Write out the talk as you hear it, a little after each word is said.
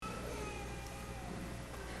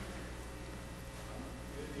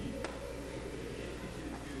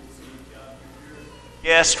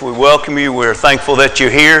Guest, we welcome you. We're thankful that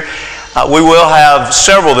you're here. We will have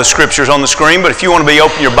several of the scriptures on the screen, but if you want to be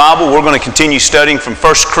open your Bible, we're going to continue studying from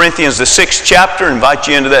 1 Corinthians, the 6th chapter. Invite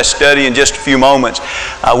you into that study in just a few moments.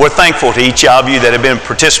 We're thankful to each of you that have been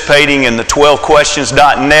participating in the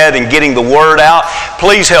 12questions.net and getting the word out.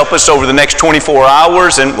 Please help us over the next 24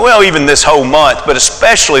 hours and, well, even this whole month, but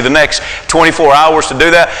especially the next 24 hours to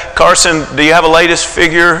do that. Carson, do you have a latest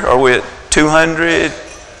figure? Are we at 200?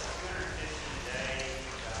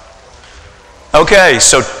 Okay,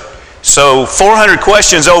 so 400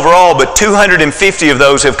 questions overall, but 250 of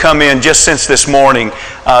those have come in just since this morning,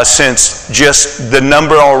 since just the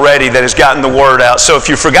number already that has gotten the word out. So if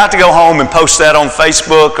you forgot to go home and post that on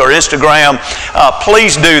Facebook or Instagram,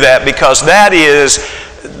 please do that, because that is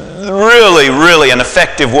really an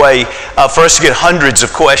effective way for us to get hundreds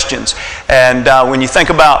of questions. And when you think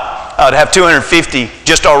about to have 250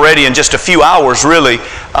 just already in just a few hours, really,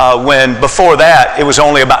 when before that it was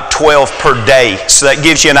only about 12 per day. So that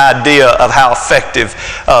gives you an idea of how effective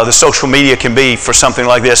the social media can be for something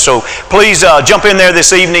like this. So please jump in there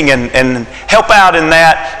this evening and help out in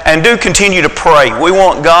that, and do continue to pray. We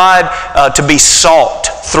want God to be sought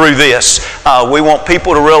through this. We want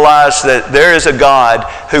people to realize that there is a God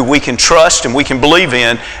who we can trust and we can believe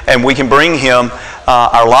in, and we can bring Him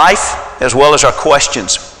our life as well as our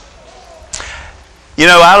questions. You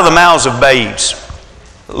know, out of the mouths of babes.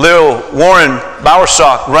 Little Warren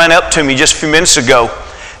Bowersock ran up to me just a few minutes ago,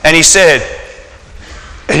 and he said,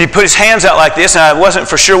 he put his hands out like this, and I wasn't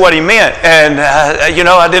for sure what he meant, and I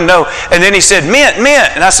didn't know. And then he said, mint,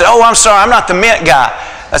 and I said, oh, I'm sorry, I'm not the mint guy.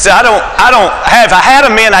 I said, I don't have, if I had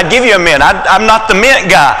a mint, I'd give you a mint. I'm not the mint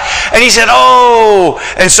guy. And he said, oh.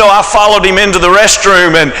 And so I followed him into the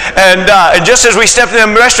restroom, and just as we stepped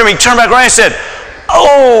in the restroom, he turned back around and said,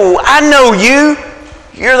 oh, I know you.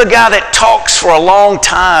 You're the guy that talks for a long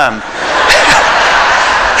time.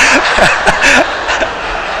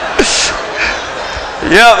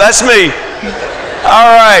 Yeah, that's me.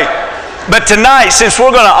 All right. But tonight, since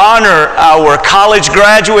we're going to honor our college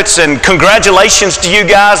graduates, and congratulations to you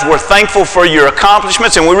guys, we're thankful for your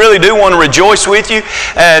accomplishments, and we really do want to rejoice with you.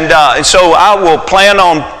 And so I will plan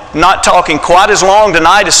on not talking quite as long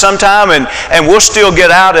tonight as sometime, and we'll still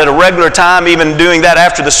get out at a regular time, even doing that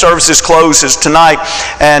after the services closes tonight.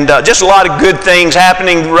 And just a lot of good things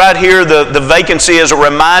happening right here. The vacancy is a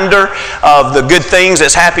reminder of the good things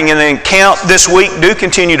that's happening in camp this week. Do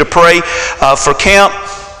continue to pray for camp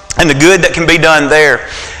and the good that can be done there.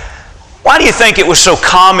 Why do you think it was so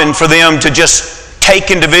common for them to just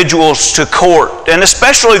take individuals to court, and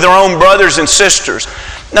especially their own brothers and sisters?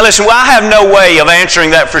 Now listen, I have no way of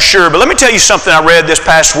answering that for sure, but let me tell you something I read this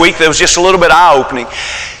past week that was just a little bit eye-opening.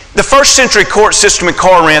 The first century court system in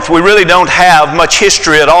Corinth, we really don't have much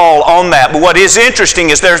history at all on that, but what is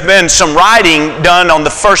interesting is there's been some writing done on the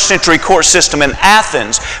first century court system in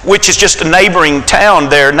Athens, which is just a neighboring town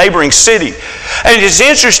there, neighboring city. And it is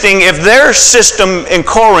interesting, if their system in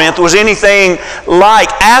Corinth was anything like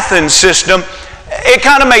Athens' system, it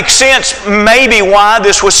kind of makes sense maybe why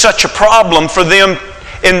this was such a problem for them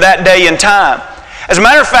in that day and time. As a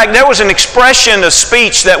matter of fact, there was an expression of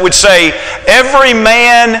speech that would say, every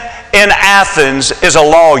man in Athens is a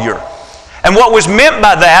lawyer. And what was meant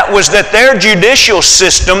by that was that their judicial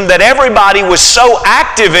system, that everybody was so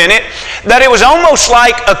active in it, that it was almost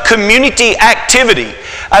like a community activity.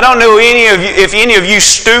 I don't know if any of you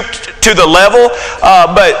stooped to the level,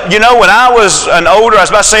 but you know, when I was an older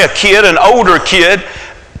kid,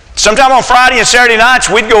 sometime on Friday and Saturday nights,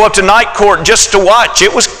 we'd go up to night court just to watch.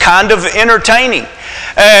 It was kind of entertaining.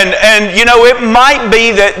 And you know, it might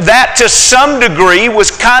be that to some degree was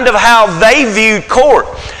kind of how they viewed court.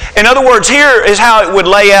 In other words, here is how it would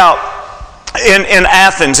lay out in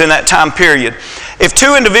Athens in that time period. If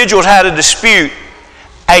two individuals had a dispute,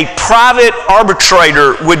 a private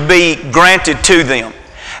arbitrator would be granted to them.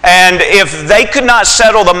 And if they could not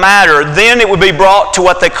settle the matter, then it would be brought to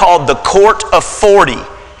what they called the Court of 40.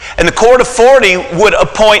 And the Court of 40 would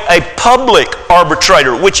appoint a public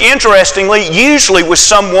arbitrator, which interestingly usually was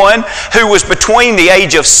someone who was between the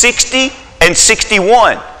age of 60 and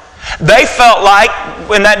 61. They felt like,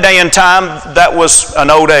 in that day and time, that was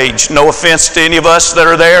an old age. No offense to any of us that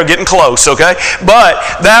are there, getting close, okay? But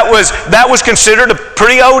that was considered a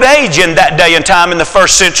pretty old age in that day and time in the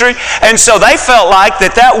first century. And so they felt like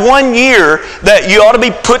that 1 year that you ought to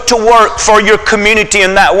be put to work for your community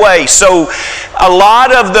in that way. So a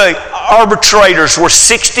lot of the arbitrators were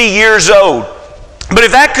 60 years old. But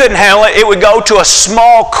if that couldn't handle it, it would go to a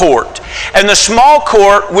small court. And the small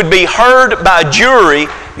court would be heard by a jury,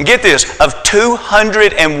 and get this, of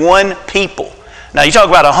 201 people. Now you talk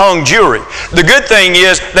about a hung jury. The good thing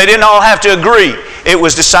is they didn't all have to agree. It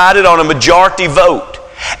was decided on a majority vote.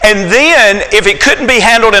 And then if it couldn't be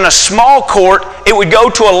handled in a small court, it would go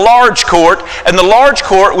to a large court, and the large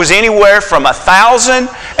court was anywhere from 1,000,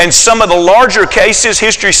 and some of the larger cases,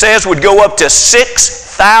 history says, would go up to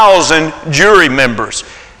 6,000 jury members.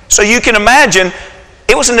 So you can imagine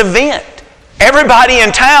it was an event. Everybody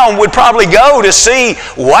in town would probably go to see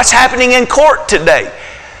what's happening in court today.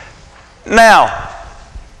 Now,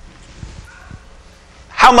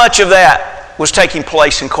 how much of that was taking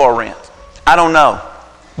place in Corinth? I don't know.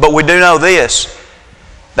 But we do know this.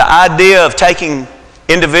 The idea of taking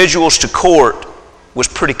individuals to court was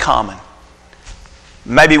pretty common.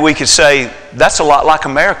 Maybe we could say that's a lot like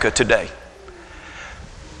America today.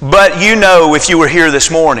 But you know, if you were here this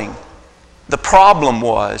morning, the problem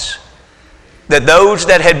was that those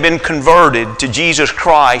that had been converted to Jesus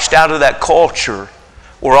Christ out of that culture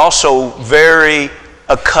were also very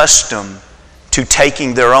accustomed to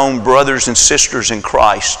taking their own brothers and sisters in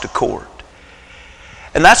Christ to court.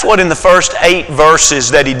 And that's what in the first 8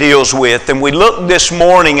 verses that he deals with. And we look this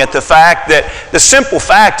morning at the fact that the simple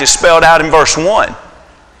fact is spelled out in verse 1.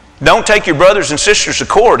 Don't take your brothers and sisters to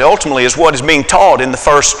court, ultimately, is what is being taught in the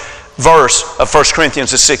first verse of 1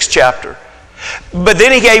 Corinthians, the 6th chapter. But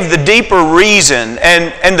then he gave the deeper reason,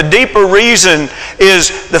 and the deeper reason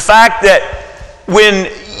is the fact that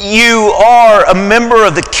when you are a member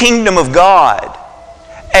of the kingdom of God,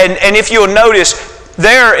 and if you'll notice,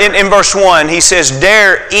 there in verse 1, he says,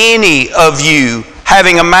 "Dare any of you,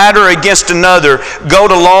 having a matter against another, go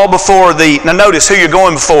to law before the..." Now notice who you're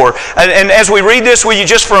going before. And as we read this, will you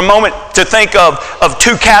just for a moment to think of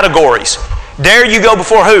 2 categories. Dare you go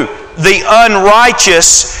before who? The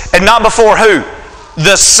unrighteous, and not before who?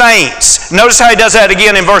 The saints. Notice how he does that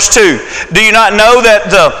again in verse 2. "Do you not know that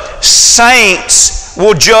the saints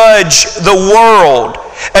will judge the world?"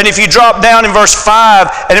 And if you drop down in verse 5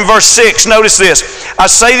 and in verse 6, notice this. "I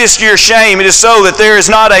say this to your shame. It is so that there is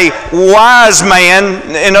not a wise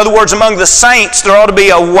man," in other words, among the saints, there ought to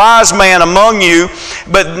be a wise man among you,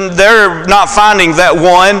 but they're not finding that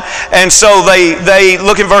one. And so they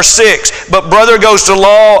look in verse 6. "But brother goes to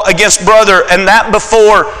law against brother, and that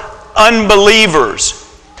before unbelievers."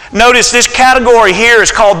 Notice this category here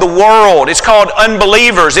is called the world. It's called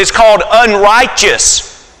unbelievers. It's called unrighteous.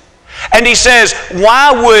 And he says,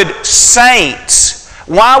 why would saints,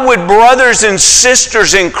 why would brothers and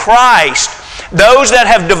sisters in Christ, those that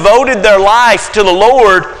have devoted their life to the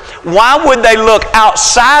Lord, why would they look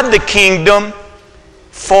outside the kingdom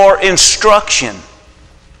for instruction?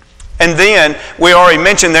 And then, we already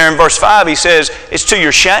mentioned there in verse 5, he says, it's to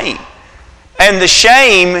your shame. And the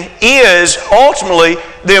shame is ultimately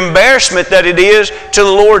the embarrassment that it is to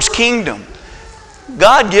the Lord's kingdom.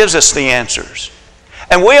 God gives us the answers.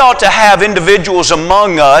 And we ought to have individuals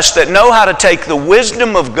among us that know how to take the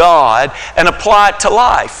wisdom of God and apply it to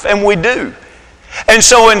life. And we do. And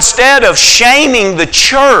so instead of shaming the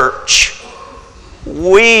church,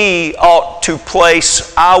 we ought to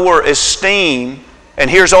place our esteem, and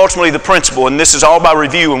here's ultimately the principle, and this is all by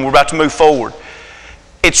review and we're about to move forward.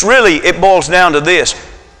 It boils down to this.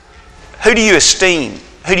 Who do you esteem?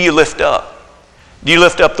 Who do you lift up? Do you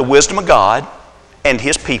lift up the wisdom of God and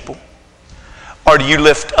His people? Or do you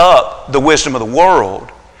lift up the wisdom of the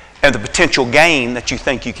world and the potential gain that you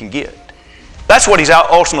think you can get? That's what he's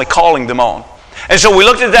ultimately calling them on. And so we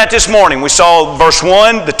looked at that this morning. We saw verse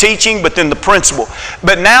 1, the teaching, but then the principle.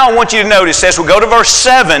 But now I want you to notice, as we go to verse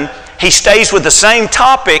 7, he stays with the same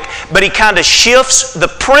topic, but he kind of shifts the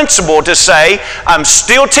principle to say, I'm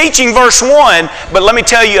still teaching verse 1, but let me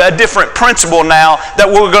tell you a different principle now that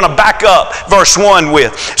we're going to back up verse 1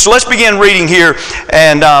 with. So let's begin reading here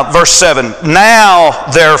and verse 7. Now,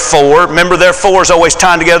 therefore, remember therefore is always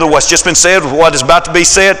tying together what's just been said with what is about to be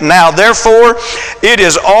said. Now, therefore, it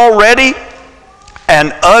is already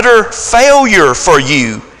an utter failure for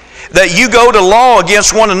you that you go to law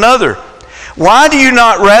against one another. Why do you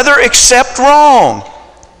not rather accept wrong?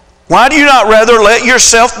 Why do you not rather let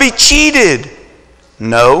yourself be cheated?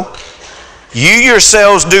 No, you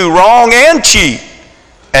yourselves do wrong and cheat,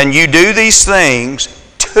 and you do these things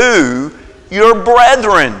to your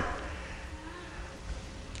brethren.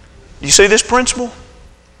 You see this principle?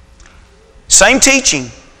 Same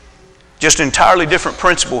teaching, just entirely different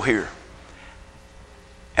principle here.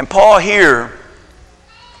 And Paul here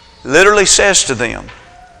literally says to them,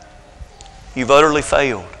 you've utterly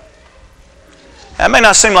failed. That may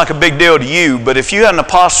not seem like a big deal to you, but if you had an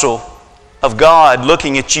apostle of God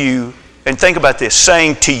looking at you, and think about this,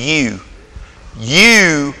 saying to you,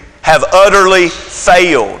 you have utterly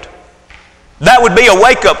failed. That would be a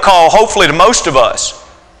wake-up call, hopefully, to most of us.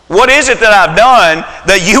 What is it that I've done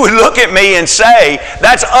that you would look at me and say,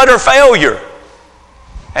 that's utter failure?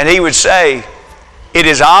 And he would say, it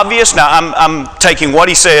is obvious. Now, I'm taking what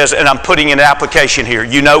he says and I'm putting in an application here.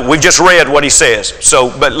 You know, we've just read what he says.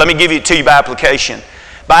 But let me give it to you by application.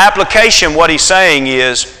 By application, what he's saying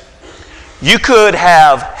is, you could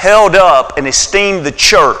have held up and esteemed the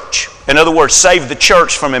church, in other words, saved the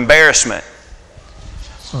church from embarrassment,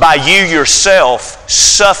 by you yourself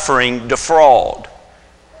suffering defraud.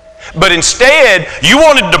 But instead, you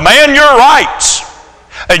wanted to demand your rights.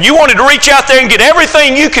 And you wanted to reach out there and get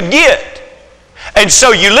everything you could get. And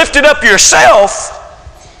so you lifted up yourself,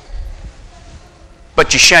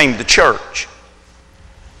 but you shamed the church.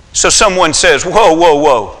 So someone says, whoa, whoa,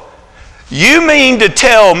 whoa. You mean to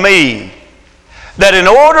tell me that in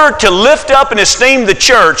order to lift up and esteem the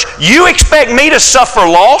church, you expect me to suffer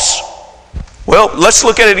loss? Well, let's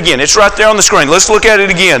look at it again. It's right there on the screen. Let's look at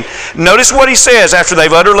it again. Notice what he says after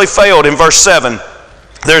they've utterly failed in verse 7.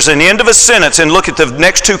 There's an end of a sentence, and look at the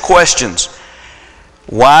next two questions.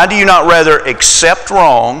 Why do you not rather accept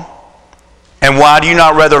wrong, and why do you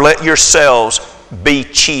not rather let yourselves be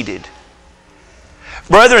cheated?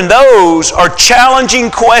 Brethren, those are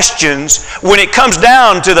challenging questions when it comes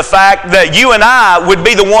down to the fact that you and I would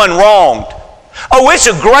be the one wronged. Oh, it's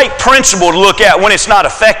a great principle to look at when it's not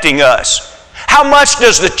affecting us. How much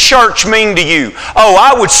does the church mean to you? Oh,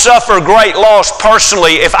 I would suffer great loss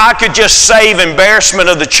personally if I could just save embarrassment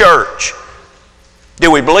of the church.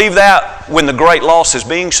 Do we believe that when the great loss is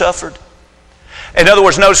being suffered? In other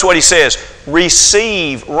words, notice what he says.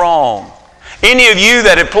 Receive wrong. Any of you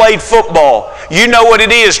that have played football, you know what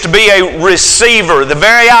it is to be a receiver. The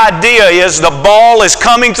very idea is the ball is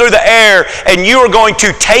coming through the air and you are going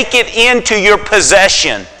to take it into your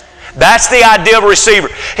possession. That's the idea of a receiver.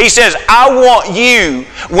 He says, I want you,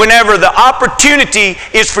 whenever the opportunity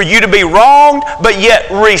is for you to be wronged, but yet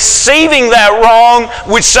receiving that wrong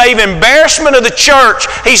would save embarrassment of the church,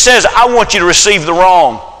 he says, I want you to receive the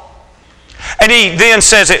wrong. And he then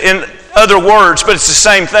says it in other words, but it's the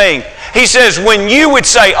same thing. He says, when you would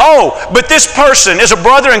say, oh, but this person is a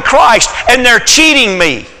brother in Christ and they're cheating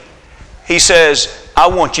me, he says, I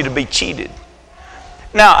want you to be cheated.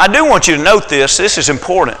 Now, I do want you to note this. This is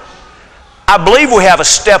important. I believe we have a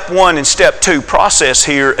step 1 and step 2 process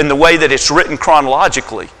here in the way that it's written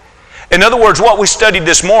chronologically. In other words, what we studied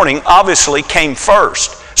this morning obviously came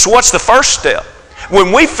first. So what's the first step?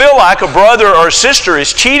 When we feel like a brother or a sister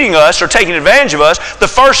is cheating us or taking advantage of us, the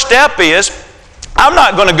first step is, I'm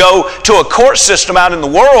not going to go to a court system out in the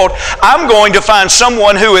world. I'm going to find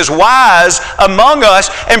someone who is wise among us,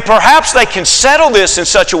 and perhaps they can settle this in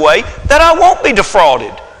such a way that I won't be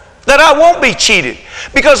defrauded, that I won't be cheated.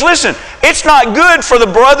 Because listen, it's not good for the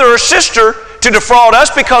brother or sister to defraud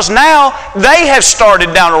us because now they have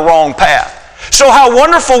started down a wrong path. So how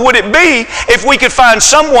wonderful would it be if we could find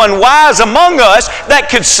someone wise among us that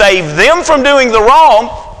could save them from doing the wrong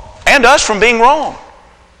and us from being wrong.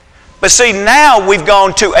 But see, now we've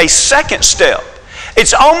gone to a second step.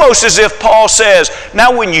 It's almost as if Paul says,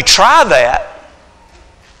 now when you try that,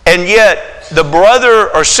 and yet the brother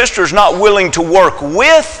or sister is not willing to work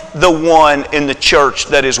with the one in the church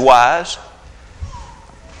that is wise,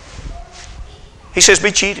 he says,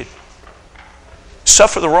 be cheated.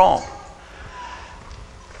 Suffer the wrong.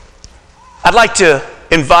 I'd like to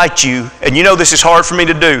invite you, and you know this is hard for me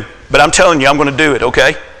to do, but I'm telling you, I'm going to do it,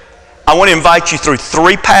 okay? I want to invite you through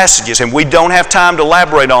 3 passages, and we don't have time to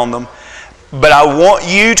elaborate on them, but I want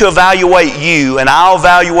you to evaluate you, and I'll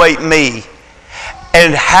evaluate me.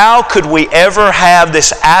 And how could we ever have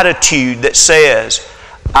this attitude that says,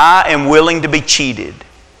 I am willing to be cheated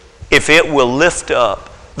if it will lift up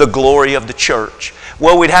the glory of the church?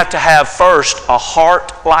 Well, we'd have to have first a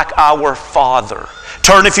heart like our Father.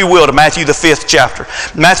 Turn, if you will, to Matthew the 5th chapter.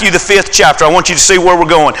 Matthew the 5th chapter, I want you to see where we're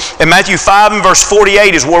going. And Matthew 5 and verse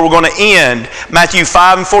 48 is where we're going to end. Matthew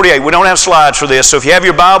 5 and 48. We don't have slides for this, so if you have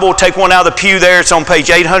your Bible, take one out of the pew there. It's on page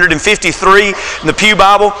 853 in the Pew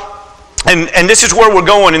Bible. And this is where we're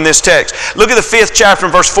going in this text. Look at the 5th chapter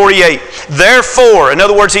in verse 48. Therefore, in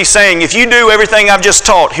other words, he's saying, if you do everything I've just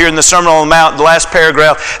taught here in the Sermon on the Mount, the last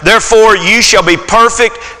paragraph, therefore you shall be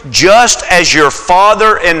perfect just as your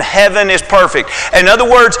Father in heaven is perfect. In other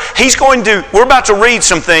words, we're about to read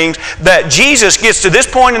some things that Jesus gets to this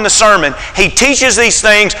point in the sermon. He teaches these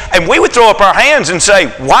things, and we would throw up our hands and say,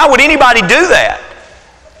 why would anybody do that?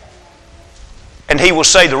 And he will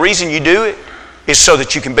say, the reason you do it is so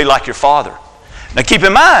that you can be like your Father. Now keep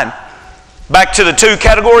in mind, back to the 2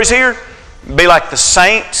 categories here, be like the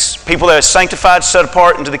saints, people that are sanctified, set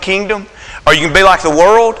apart into the kingdom, or you can be like the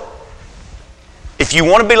world. If you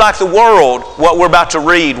want to be like the world, what we're about to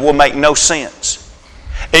read will make no sense.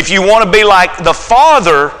 If you want to be like the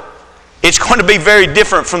Father, it's going to be very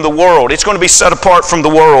different from the world. It's going to be set apart from the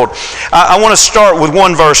world. I want to start with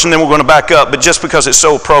one verse and then we're going to back up, but just because it's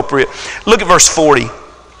so appropriate. Look at verse 40.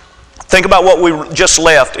 Think about what we just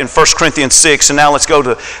left in 1 Corinthians 6, and now let's go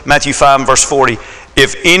to Matthew 5 and verse 40.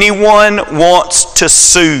 If anyone wants to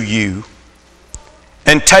sue you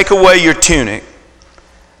and take away your tunic,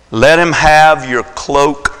 let him have your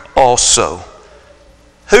cloak also.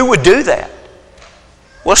 Who would do that?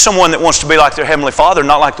 Well, someone that wants to be like their Heavenly Father,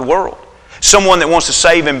 not like the world. Someone that wants to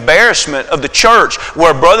save embarrassment of the church,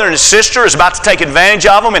 where a brother and a sister is about to take advantage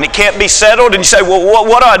of them and it can't be settled, and you say, well,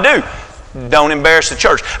 what do I do? Don't embarrass the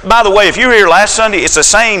church. By the way, if you were here last Sunday, it's the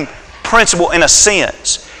same principle in a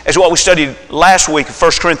sense as what we studied last week in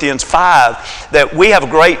 1 Corinthians 5, that we have a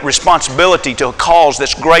great responsibility to a cause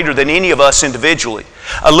that's greater than any of us individually.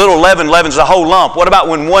 A little leaven leavens the whole lump. What about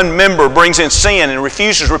when one member brings in sin and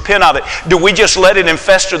refuses to repent of it? Do we just let it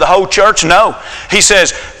infester the whole church? No. He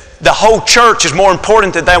says, the whole church is more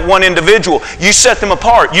important than that one individual. You set them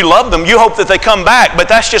apart. You love them. You hope that they come back. But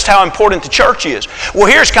that's just how important the church is. Well,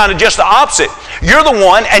 here's kind of just the opposite. You're the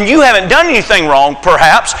one, and you haven't done anything wrong,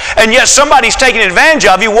 perhaps, and yet somebody's taking advantage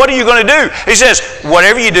of you. What are you going to do? He says,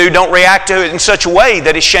 whatever you do, don't react to it in such a way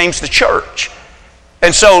that it shames the church.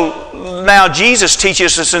 And so now Jesus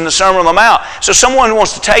teaches us in the Sermon on the Mount. So someone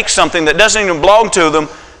wants to take something that doesn't even belong to them,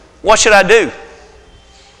 what should I do?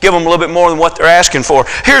 Give them a little bit more than what they're asking for.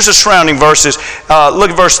 Here's the surrounding verses. Look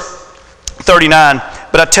at verse 39.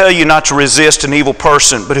 But I tell you not to resist an evil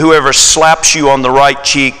person, but whoever slaps you on the right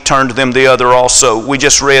cheek, turn to them the other also. We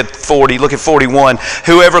just read 40. Look at 41.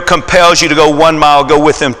 Whoever compels you to go 1 mile, go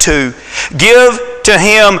with them 2. Give to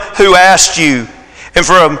him who asked you, and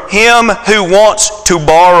from him who wants to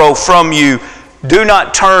borrow from you, do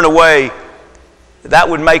not turn away. That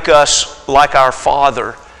would make us like our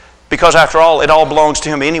Father. Because after all, it all belongs to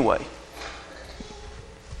Him anyway.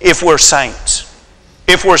 If we're saints.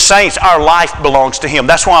 If we're saints, our life belongs to Him.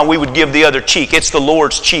 That's why we would give the other cheek. It's the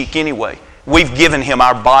Lord's cheek anyway. We've given Him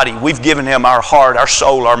our body. We've given Him our heart, our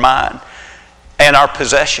soul, our mind, and our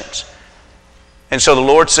possessions. And so the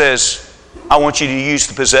Lord says, I want you to use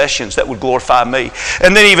the possessions that would glorify me.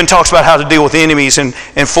 And then He even talks about how to deal with enemies in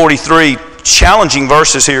 43. Challenging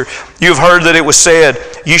verses here. You've heard that it was said,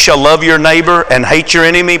 you shall love your neighbor and hate your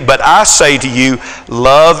enemy, but I say to you,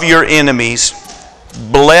 love your enemies,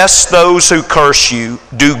 bless those who curse you,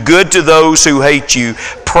 do good to those who hate you,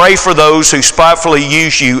 pray for those who spitefully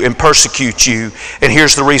use you and persecute you. And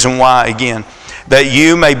here's the reason why again, that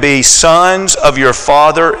you may be sons of your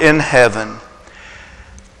Father in heaven.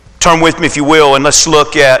 Turn with me if you will, and let's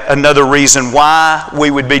look at another reason why we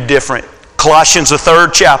would be different. Colossians, the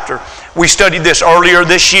 3rd chapter. We studied this earlier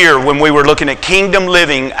this year when we were looking at kingdom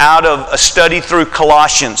living out of a study through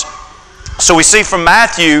Colossians. So we see from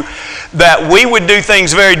Matthew that we would do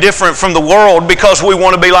things very different from the world because we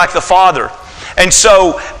want to be like the Father. And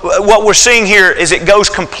so what we're seeing here is it goes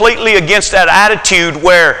completely against that attitude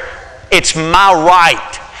where it's my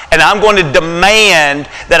right. And I'm going to demand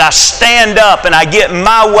that I stand up and I get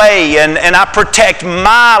my way and I protect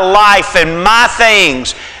my life and my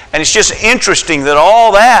things. And it's just interesting that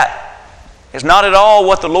all that is not at all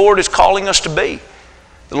what the Lord is calling us to be.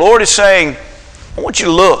 The Lord is saying, I want you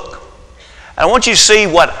to look. And I want you to see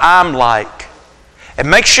what I'm like.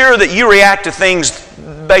 And make sure that you react to things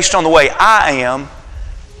based on the way I am,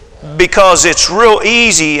 because it's real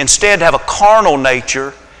easy instead to have a carnal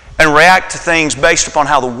nature and react to things based upon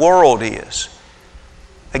how the world is.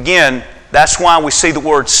 Again, that's why we see the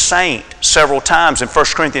word saint several times in 1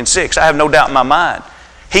 Corinthians 6. I have no doubt in my mind.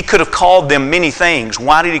 He could have called them many things.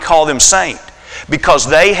 Why did He call them saint? Because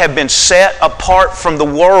they have been set apart from the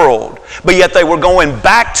world, but yet they were going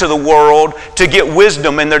back to the world to get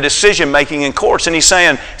wisdom in their decision making in courts. And He's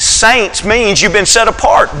saying, saints means you've been set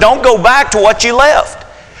apart. Don't go back to what you left.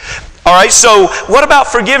 All right, so what about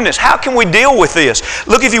forgiveness? How can we deal with this?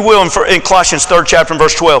 Look, if you will, in Colossians 3rd chapter and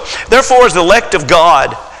verse 12. Therefore, as the elect of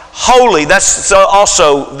God, holy, that's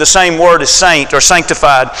also the same word as saint or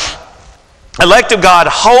sanctified. Elect of God,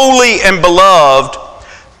 holy and beloved,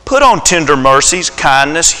 put on tender mercies,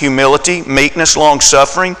 kindness, humility, meekness,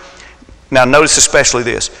 long-suffering. Now notice especially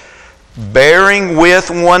this. Bearing with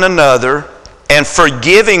one another and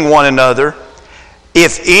forgiving one another.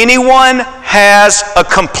 If anyone has a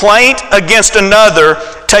complaint against another,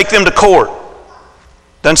 take them to court.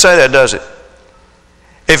 Doesn't say that, does it?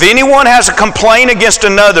 If anyone has a complaint against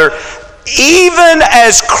another, even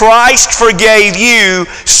as Christ forgave you,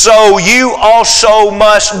 so you also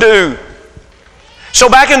must do. So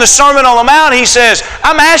back in the Sermon on the Mount, He says,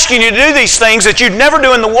 I'm asking you to do these things that you'd never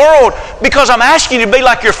do in the world because I'm asking you to be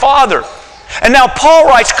like your Father. And now Paul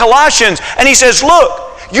writes Colossians, and he says, look,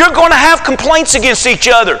 you're going to have complaints against each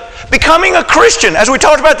other. Becoming a Christian, as we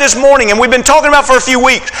talked about this morning, and we've been talking about for a few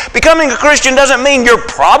weeks, becoming a Christian doesn't mean your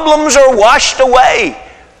problems are washed away.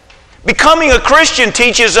 Becoming a Christian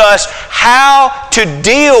teaches us how to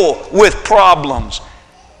deal with problems.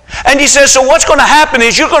 And he says, so what's going to happen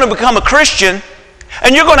is you're going to become a Christian,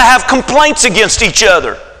 and you're going to have complaints against each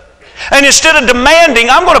other. And instead of demanding,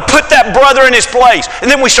 I'm going to put that brother in his place. And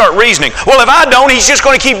then we start reasoning. Well, if I don't, he's just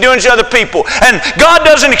going to keep doing it to other people. And God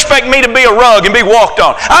doesn't expect me to be a rug and be walked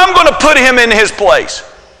on. I'm going to put him in his place.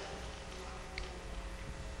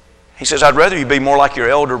 He says, I'd rather you be more like your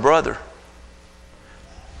elder brother.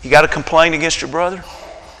 You got to complain against your brother?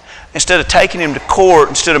 Instead of taking him to court,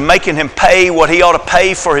 instead of making him pay what he ought to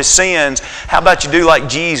pay for his sins, how about you do like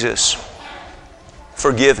Jesus?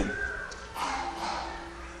 Forgive him.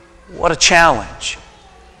 What a challenge.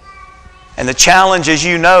 And the challenge, as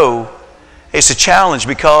you know, it's a challenge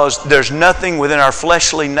because there's nothing within our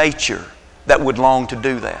fleshly nature that would long to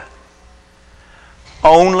do that.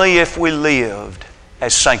 Only if we lived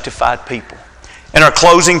as sanctified people. In our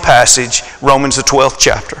closing passage, Romans the 12th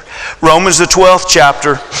chapter. Romans the 12th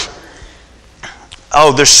chapter.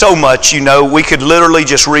 Oh, there's so much, you know. We could literally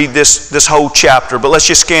just read this whole chapter, but let's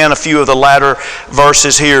just scan a few of the latter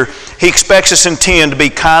verses here. He expects us in 10 to be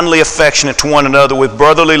kindly affectionate to one another with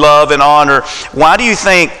brotherly love and honor. Why do you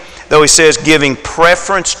think, though he says giving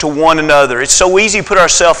preference to one another? It's so easy to put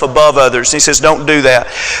ourselves above others. He says don't do that.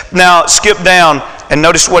 Now skip down and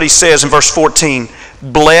notice what he says in verse 14.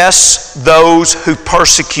 Bless those who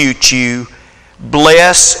persecute you.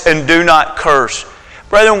 Bless and do not curse.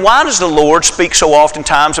 Brethren, why does the Lord speak so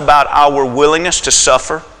oftentimes about our willingness to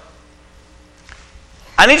suffer?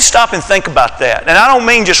 I need to stop and think about that. And I don't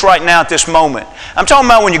mean just right now at this moment. I'm talking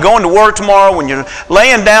about when you're going to work tomorrow, when you're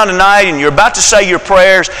laying down tonight and you're about to say your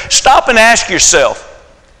prayers. Stop and ask yourself,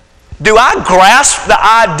 do I grasp the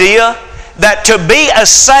idea that to be a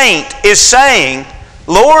saint is saying,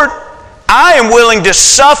 Lord, I am willing to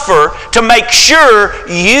suffer to make sure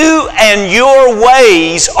you and your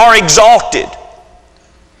ways are exalted.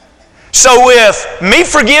 So if me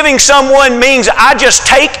forgiving someone means I just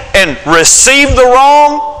take and receive the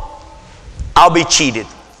wrong, I'll be cheated.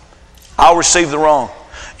 I'll receive the wrong.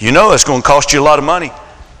 You know it's going to cost you a lot of money.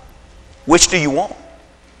 Which do you want?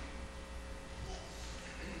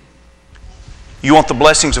 You want the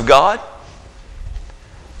blessings of God?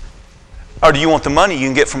 Or do you want the money you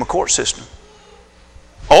can get from a court system?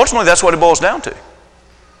 Ultimately, that's what it boils down to.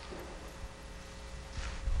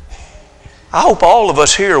 I hope all of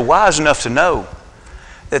us here are wise enough to know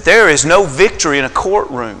that there is no victory in a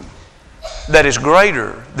courtroom that is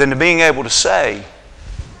greater than being able to say,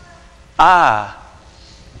 I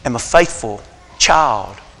am a faithful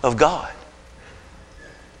child of God.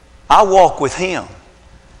 I walk with Him.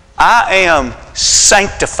 I am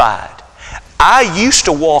sanctified. I used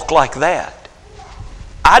to walk like that.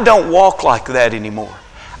 I don't walk like that anymore.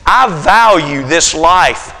 I value this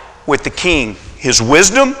life with the King. His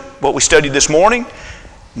wisdom, what we studied this morning,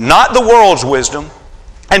 not the world's wisdom.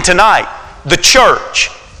 And tonight, the church,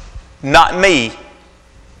 not me,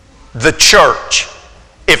 the church.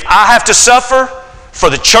 If I have to suffer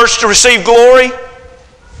for the church to receive glory,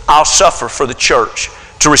 I'll suffer for the church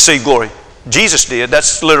to receive glory. Jesus did.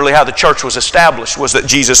 That's literally how the church was established, was that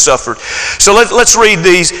Jesus suffered. So let's read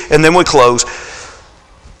these and then we close.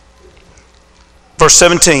 Verse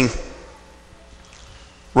 17,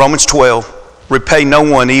 Romans 12. Repay no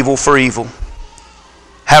one evil for evil.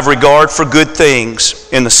 Have regard for good things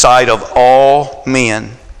in the sight of all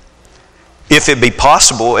men. If it be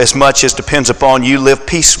possible, as much as depends upon you, live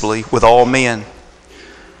peaceably with all men.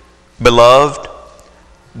 Beloved,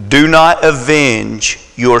 do not avenge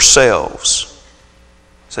yourselves.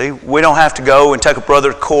 See, we don't have to go and take a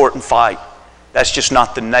brother to court and fight. That's just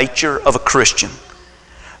not the nature of a Christian.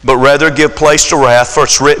 But rather give place to wrath, for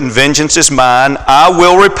it's written, vengeance is mine, I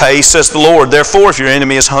will repay, says the Lord. Therefore, if your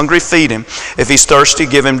enemy is hungry, feed him. If he's thirsty,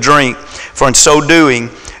 give him drink. For in so doing,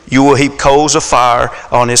 you will heap coals of fire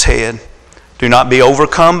on his head. Do not be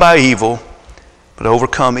overcome by evil, but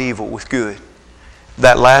overcome evil with good.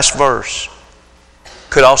 That last verse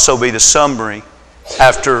could also be the summary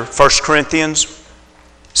after 1 Corinthians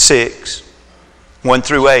 6, 1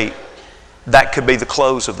 through 8. That could be the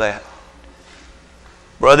close of that.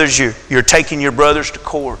 Brothers, you're taking your brothers to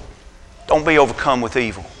court. Don't be overcome with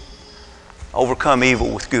evil. Overcome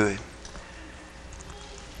evil with good.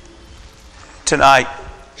 Tonight,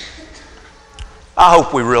 I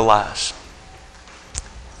hope we realize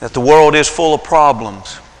that the world is full of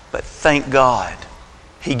problems, but thank God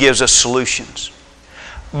He gives us solutions.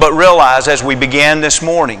 But realize, as we began this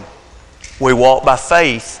morning, We walk by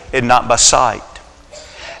faith and not by sight.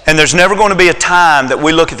 And there's never going to be a time that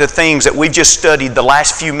we look at the things that we've just studied the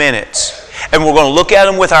last few minutes and we're going to look at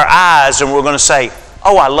them with our eyes and we're going to say,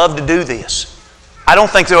 oh, I love to do this. I don't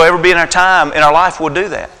think there will ever be in our life we'll do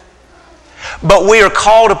that. But we are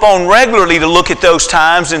called upon regularly to look at those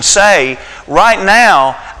times and say, right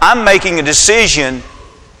now, I'm making a decision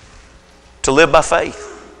to live by faith.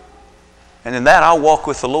 And in that, I'll walk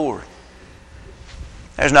with the Lord.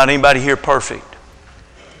 There's not anybody here perfect.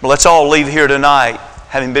 But let's all leave here tonight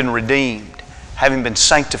having been redeemed, having been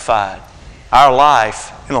sanctified, our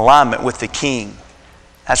life in alignment with the King.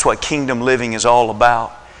 That's what kingdom living is all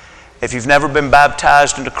about. If you've never been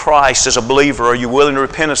baptized into Christ as a believer, or you're willing to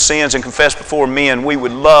repent of sins and confess before men, we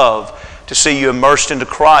would love to see you immersed into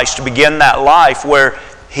Christ, to begin that life where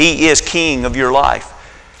He is King of your life.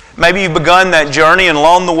 Maybe you've begun that journey and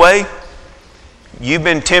along the way, you've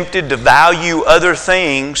been tempted to value other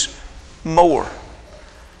things more.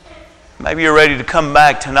 Maybe you're ready to come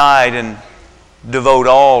back tonight and devote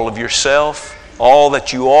all of yourself, all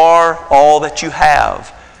that you are, all that you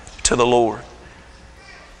have to the Lord.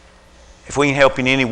 If we can help you in any way,